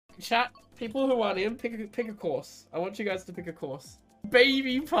Chat, people who aren't in, pick a course. I want you guys to pick a course.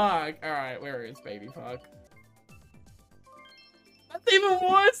 Baby Park. Alright, where is Baby Park? That's even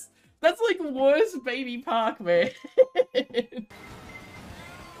worse. That's like worse Baby Park, man.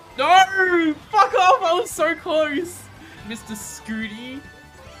 No! Fuck off! I was so close! Mr. Scooty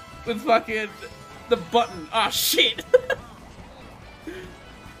with fucking the button. Ah, shit!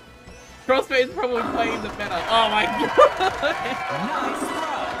 Crossfade's probably playing the better. Oh my god!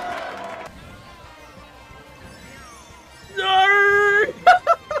 No!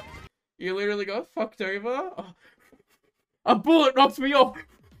 You literally got fucked over. Oh. A bullet knocks me off.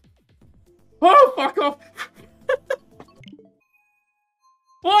 Oh, fuck off!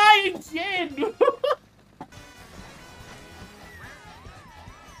 Why again?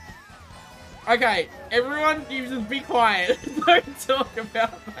 Okay, everyone, you just be quiet. Don't talk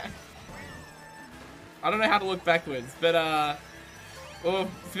about that. I don't know how to look backwards, but we'll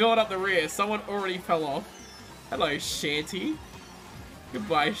fill it up the rear. Someone already fell off. Hello, Shanty.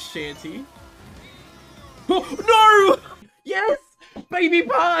 Goodbye, Shanty. Oh, no! Yes! Baby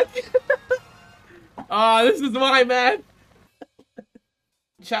Park! Ah, this is my man.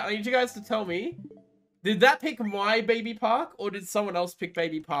 Chat, I need you guys to tell me, did that pick my Baby Park, or did someone else pick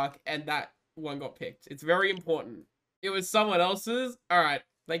Baby Park and that one got picked? It's very important. It was someone else's? Alright,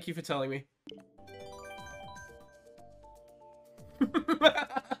 thank you for telling me. Did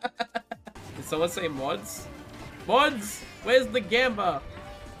someone say mods? Mods! Where's the Gamba?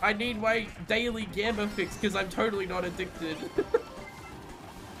 I need my daily Gamba fix because I'm totally not addicted.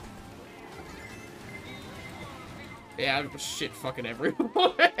 Yeah, I'm shit fucking everywhere.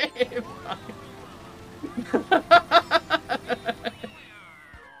 I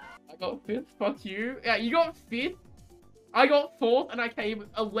got 5th, fuck you. Yeah, you got 5th. I got 4th and I came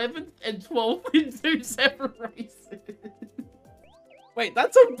 11th and 12th in 2 separate races. Wait,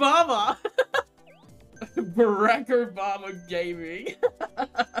 that's Obama! Barack Obama Gaming.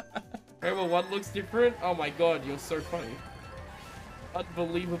 Remember, one looks different? Oh my god, you're so funny.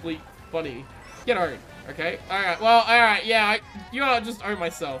 Unbelievably funny. Get owned, okay? Alright, well, alright, yeah, you know, I just own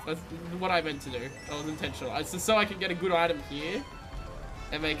myself. That's what I meant to do. That was intentional. It's just so I can get a good item here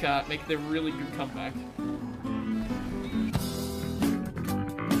and make the really good comeback.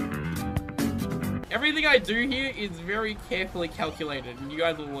 Everything I do here is very carefully calculated, and you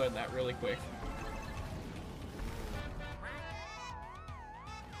guys will learn that really quick.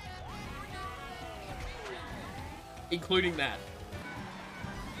 Including that.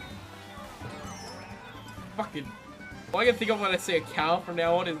 Fucking. All I can think of when I see a cow from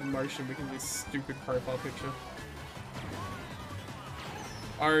now on is motion because of this stupid profile picture.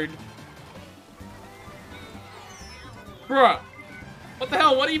 Owned. Bruh. What the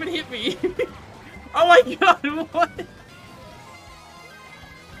hell? What even hit me? Oh my god, what?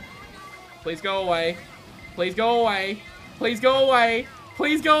 Please go away. Please go away. Please go away.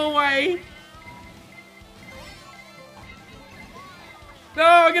 Please go away. No,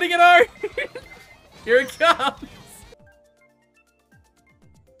 I'm gonna get out. Here it comes.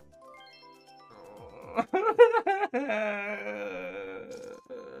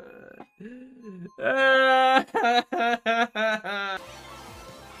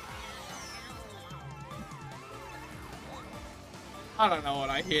 I don't know what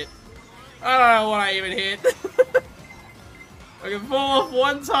I hit. I don't know what I even hit. I can fall off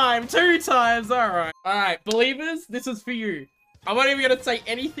 1 time, 2 times, alright. Alright, believers, this is for you. I'm not even gonna say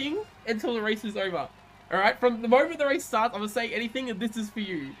anything until the race is over. Alright, from the moment the race starts, I'm gonna say anything and this is for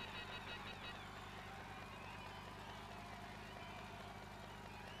you.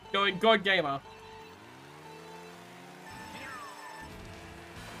 Going God Gamer.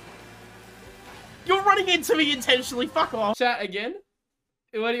 You're running into me intentionally, fuck off. Chat again?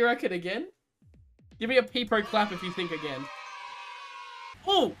 What do you reckon again? Give me a P-Pro clap if you think again.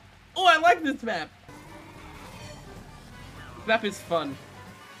 Oh! Oh, I like this map. This map is fun.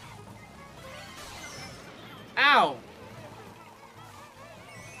 Ow!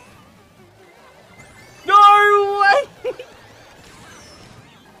 No way!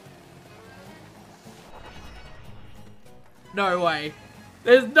 No way.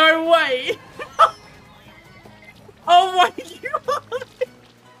 There's no way! Oh my god!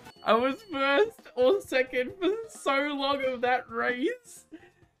 I was first or second for so long of that race.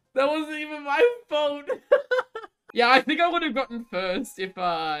 That wasn't even my fault. Yeah, I think I would have gotten first if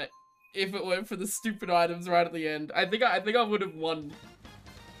it weren't for the stupid items right at the end. I think I would have won.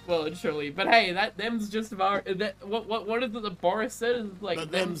 Well and truly. But hey, them's just about what is it that Boris said? Is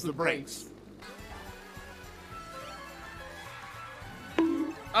like them's the breaks.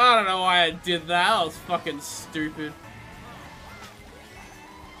 I don't know why I did that. That was fucking stupid.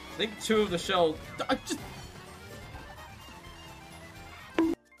 think 2 of the shells.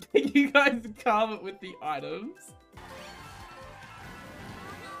 You guys calm it with the items.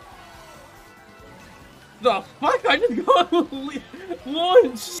 The fuck? I just got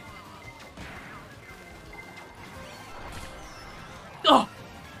launched. Oh.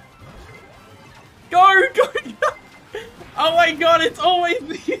 Go, go, go. Oh my god, it's always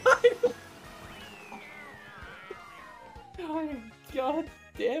the item. Oh my god,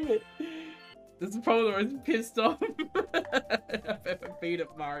 damn it. This is probably the most pissed off I've ever been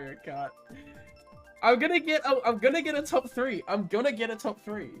at Mario Kart. I'm gonna get a top 3. I'm gonna get a top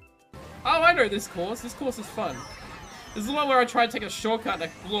 3. Oh, I know this course. This course is fun. This is the one where I try to take a shortcut and I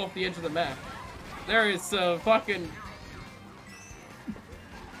flew off the edge of the map. There is fucking...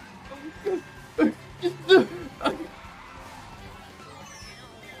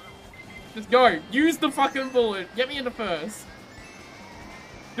 Just go. Use the fucking bullet. Get me into first.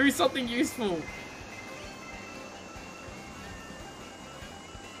 Do something useful.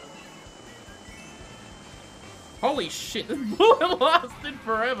 Holy shit, this bullet lasted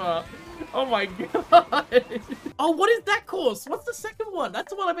forever. Oh my god. Oh, what is that course? What's the second one?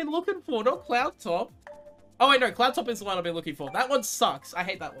 That's the one I've been looking for, not Cloud Top. Oh wait, no, Cloud Top is the one I've been looking for. That one sucks. I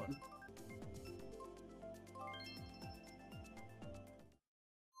hate that one.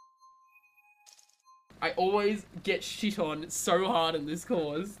 I always get shit on so hard in this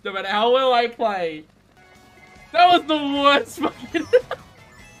course, no matter how well I play. That was the worst fucking...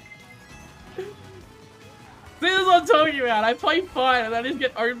 See, this is what I'm talking about. I play fine and I just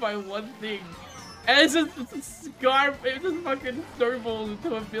get owned by one thing. And it's just it just fucking snowballs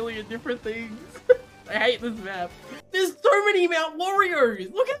into a billion different things. I hate this map. There's so many Mount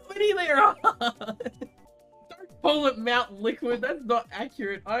Warriors! Look how many there are! Don't call it Mount Liquid, that's not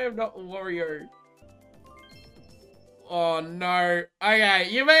accurate. I am not Wario. Oh no.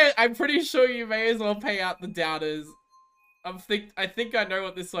 Okay, I'm pretty sure you may as well pay out the doubters. I think I know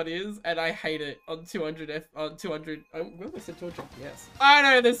what this one is, and I hate it on 200 on 200. Oh, what was I said 200? Yes. I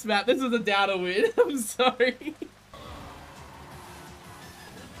know this map. This is a doubter win. I'm sorry.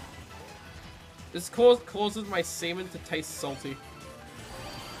 This causes my semen to taste salty.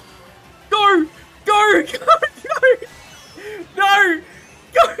 Go! Go! Go! Go! No!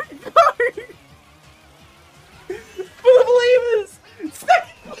 Go! Go! For the believers!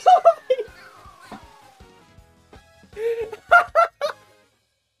 Second place!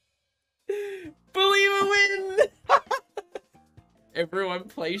 Believer win! Everyone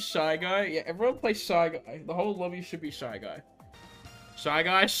plays Shy Guy? Yeah, everyone plays Shy Guy. The whole lobby should be Shy Guy. Shy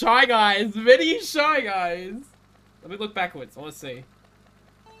Guy, Shy Guys! Many Shy Guys! Let me look backwards, I wanna see.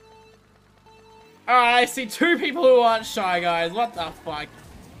 Alright, I see 2 people who aren't Shy Guys. What the fuck?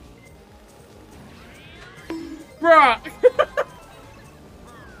 Bruh!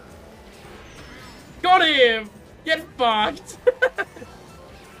 Got him! Get fucked!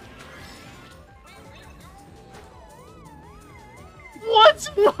 What?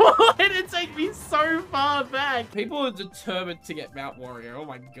 Why did it take me so far back? People are determined to get Mount Warrior. Oh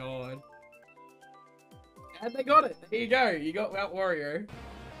my god. And they got it. There you go. You got Mount Warrior.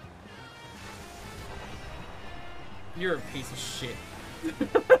 You're a piece of shit.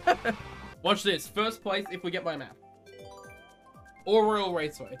 Watch this. First place if we get my map. Or Royal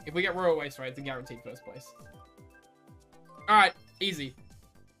Raceway. If we get Royal Raceway, it's a guaranteed first place. Alright. Easy.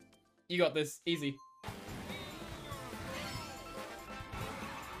 You got this. Easy.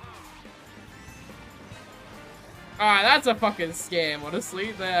 Alright, that's a fucking scam,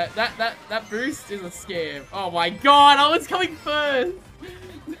 honestly. That boost is a scam. Oh my god, I was coming first!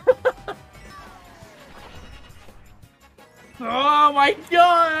 Oh my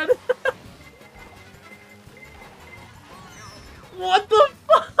god! What the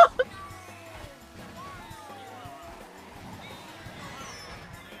fuck?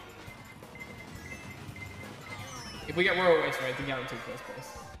 If we get Royal Race, it's a guaranteed first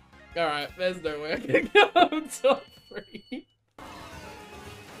place. Alright, there's no way I can go top 3.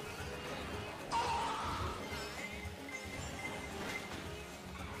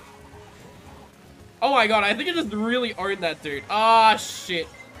 Oh my god, I think I just really owned that dude. Ah, shit.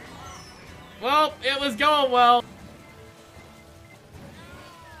 Well, it was going well.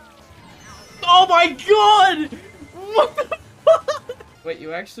 Oh my god! What the fuck? Wait,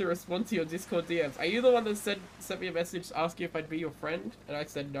 you actually respond to your Discord DMs. Are you the one that sent me a message asking if I'd be your friend? And I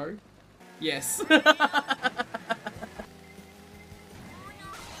said no? Yes.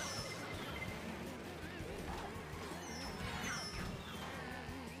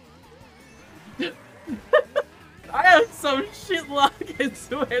 I have some shit luck, I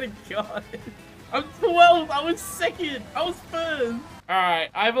swear to God. I'm 12, I was second, I was first. Alright,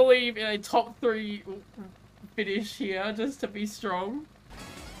 I believe in a top 3 finish here, just to be strong.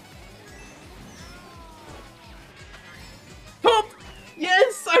 Top!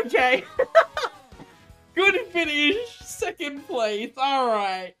 Yes, okay. Good finish, 2nd place,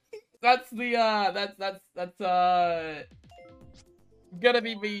 alright. That's the, that's gonna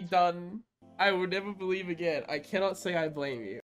be me done. I will never believe again. I cannot say I blame you.